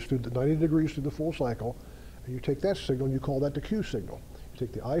phase, 90 degrees through the full cycle, and you take that signal and you call that the Q signal. You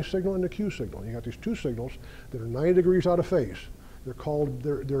take the I signal and the Q signal. You got these two signals that are 90 degrees out of phase. They're called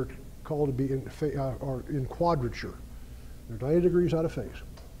to be in quadrature. They're 90 degrees out of phase.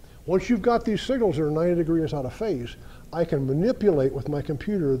 Once you've got these signals that are 90 degrees out of phase, I can manipulate with my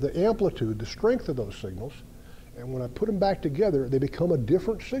computer the amplitude, the strength of those signals, and when I put them back together, they become a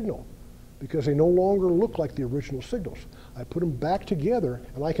different signal because they no longer look like the original signals. I put them back together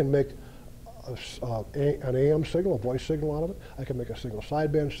and I can make an AM signal, a voice signal out of it. I can make a single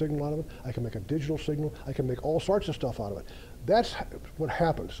sideband signal out of it. I can make a digital signal. I can make all sorts of stuff out of it. That's what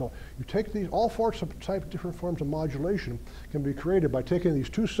happens. So you take these, all sorts of different forms of modulation can be created by taking these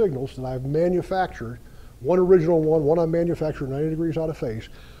two signals that I've manufactured, one original one I manufactured 90 degrees out of phase,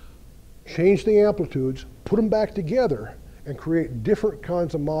 change the amplitudes, put them back together, and create different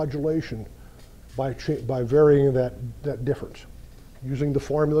kinds of modulation by varying that difference using the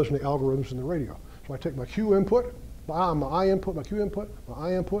formulas and the algorithms in the radio. So I take my Q input, my I input, my Q input, my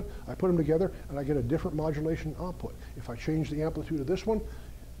I input, I put them together, and I get a different modulation output. If I change the amplitude of this one,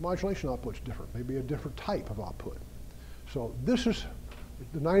 modulation output's different, maybe a different type of output. So this is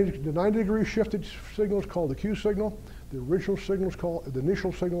the 90 degree shifted signal is called the Q signal. The original signal is called, the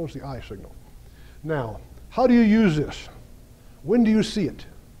initial signal is the I signal. Now, how do you use this? When do you see it?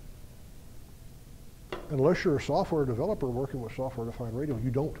 Unless you're a software developer working with software-defined radio,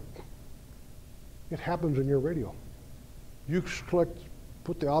 you don't. It happens in your radio. You put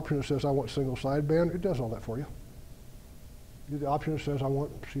the option that says I want single sideband, it does all that for you. The option that says I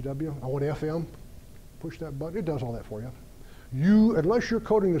want CW, I want FM, push that button, it does all that for you. Unless you're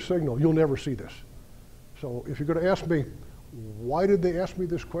coding the signal, you'll never see this. So if you're going to ask me, why did they ask me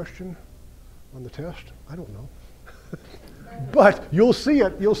this question on the test? I don't know. But you'll see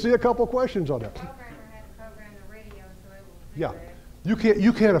it. You'll see a couple questions on that. The programmer had to program the radio so it will Yeah, figure it.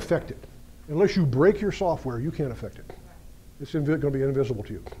 you can't affect it. Unless you break your software, you can't affect it. It's going to be invisible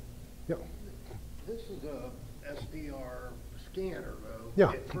to you. Yeah. This is a SDR scanner, though.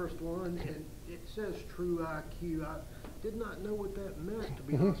 Yeah. That first one, and it says True IQ. I did not know what that meant, to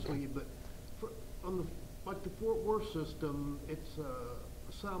be honest with you, but on the, like the Fort Worth system, it's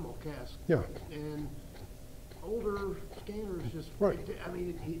a simulcast. Yeah. And older scanners just, Right. I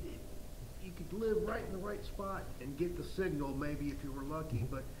mean, you could live right in the right spot and get the signal, maybe if you were lucky,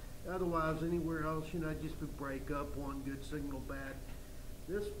 but otherwise, anywhere else, just would break up, one good signal, bad.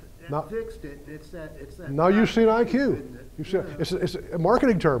 That Now- fixed it. It's that. Now you've seen IQ. isn't it? You've seen, Yeah. it's a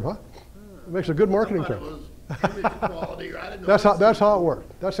marketing term, huh? It makes a good marketing I thought term. it was image quality, or I didn't know. That's how it works.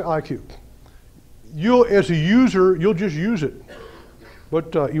 That's the IQ. You'll, as a user, you'll just use it,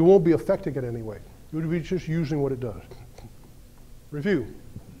 but you won't be affecting it anyway. You'll be just using what it does. Review.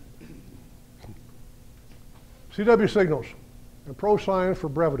 CW signals and pro science for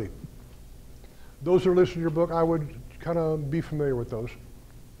brevity. Those who are listening to your book, I would kind of be familiar with those.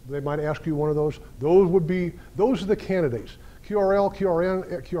 They might ask you one of those. Those are the candidates. QRL,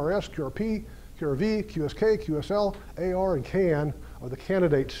 QRN, QRS, QRP, QRV, QSK, QSL, AR, and KN are the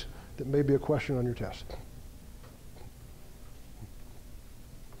candidates that may be a question on your test.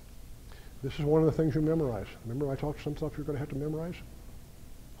 This is one of the things you memorize. Remember I talked some stuff you're going to have to memorize?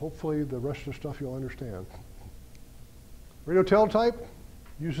 Hopefully the rest of the stuff you'll understand. Radio teletype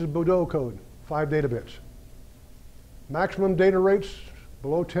uses Baudot code, 5 data bits. Maximum data rates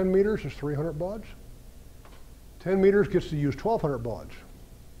below 10 meters is 300 bauds. 10 meters gets to use 1,200 bauds.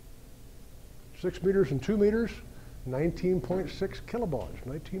 6 meters and 2 meters, 19.6 kilobauds,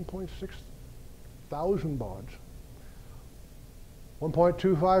 19.6 thousand bauds.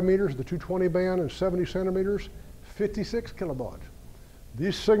 1.25 meters, the 220 band, and 70 centimeters, 56 kilobauds.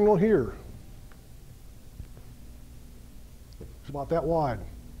 This signal here is about that wide.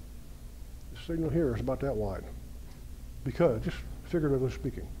 This signal here is about that wide. Because, just figuratively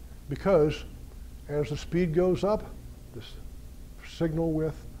speaking, because as the speed goes up, this signal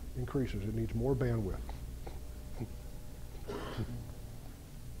width increases. It needs more bandwidth.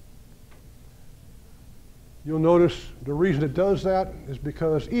 You'll notice the reason it does that is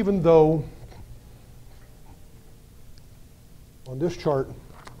because even though on this chart,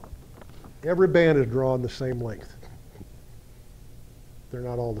 every band is drawn the same length, they're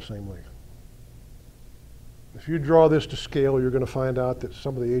not all the same length. If you draw this to scale, you're going to find out that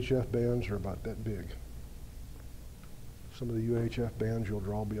some of the HF bands are about that big. Some of the UHF bands you'll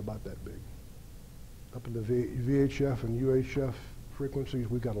draw will be about that big. Up in the VHF and UHF frequencies,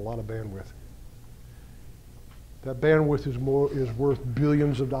 we've got a lot of bandwidth. That bandwidth is worth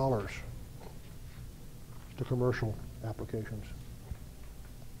billions of dollars to commercial applications.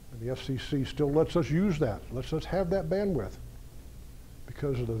 And the FCC still lets us use that, lets us have that bandwidth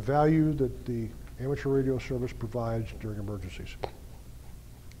because of the value that the amateur radio service provides during emergencies.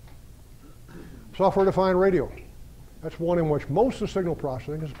 Software-defined radio. That's one in which most of the signal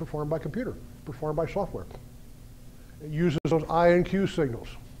processing is performed by computer, performed by software. It uses those I and Q signals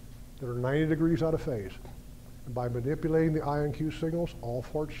that are 90 degrees out of phase. And by manipulating the I and Q signals, all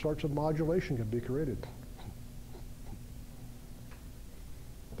sorts of modulation can be created.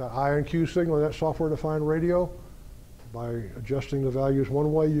 That I and Q signal in that software-defined radio, by adjusting the values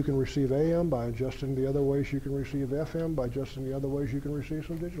one way, you can receive AM. By adjusting the other ways, you can receive FM. By adjusting the other ways, you can receive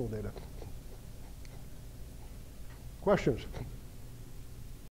some digital data. Questions?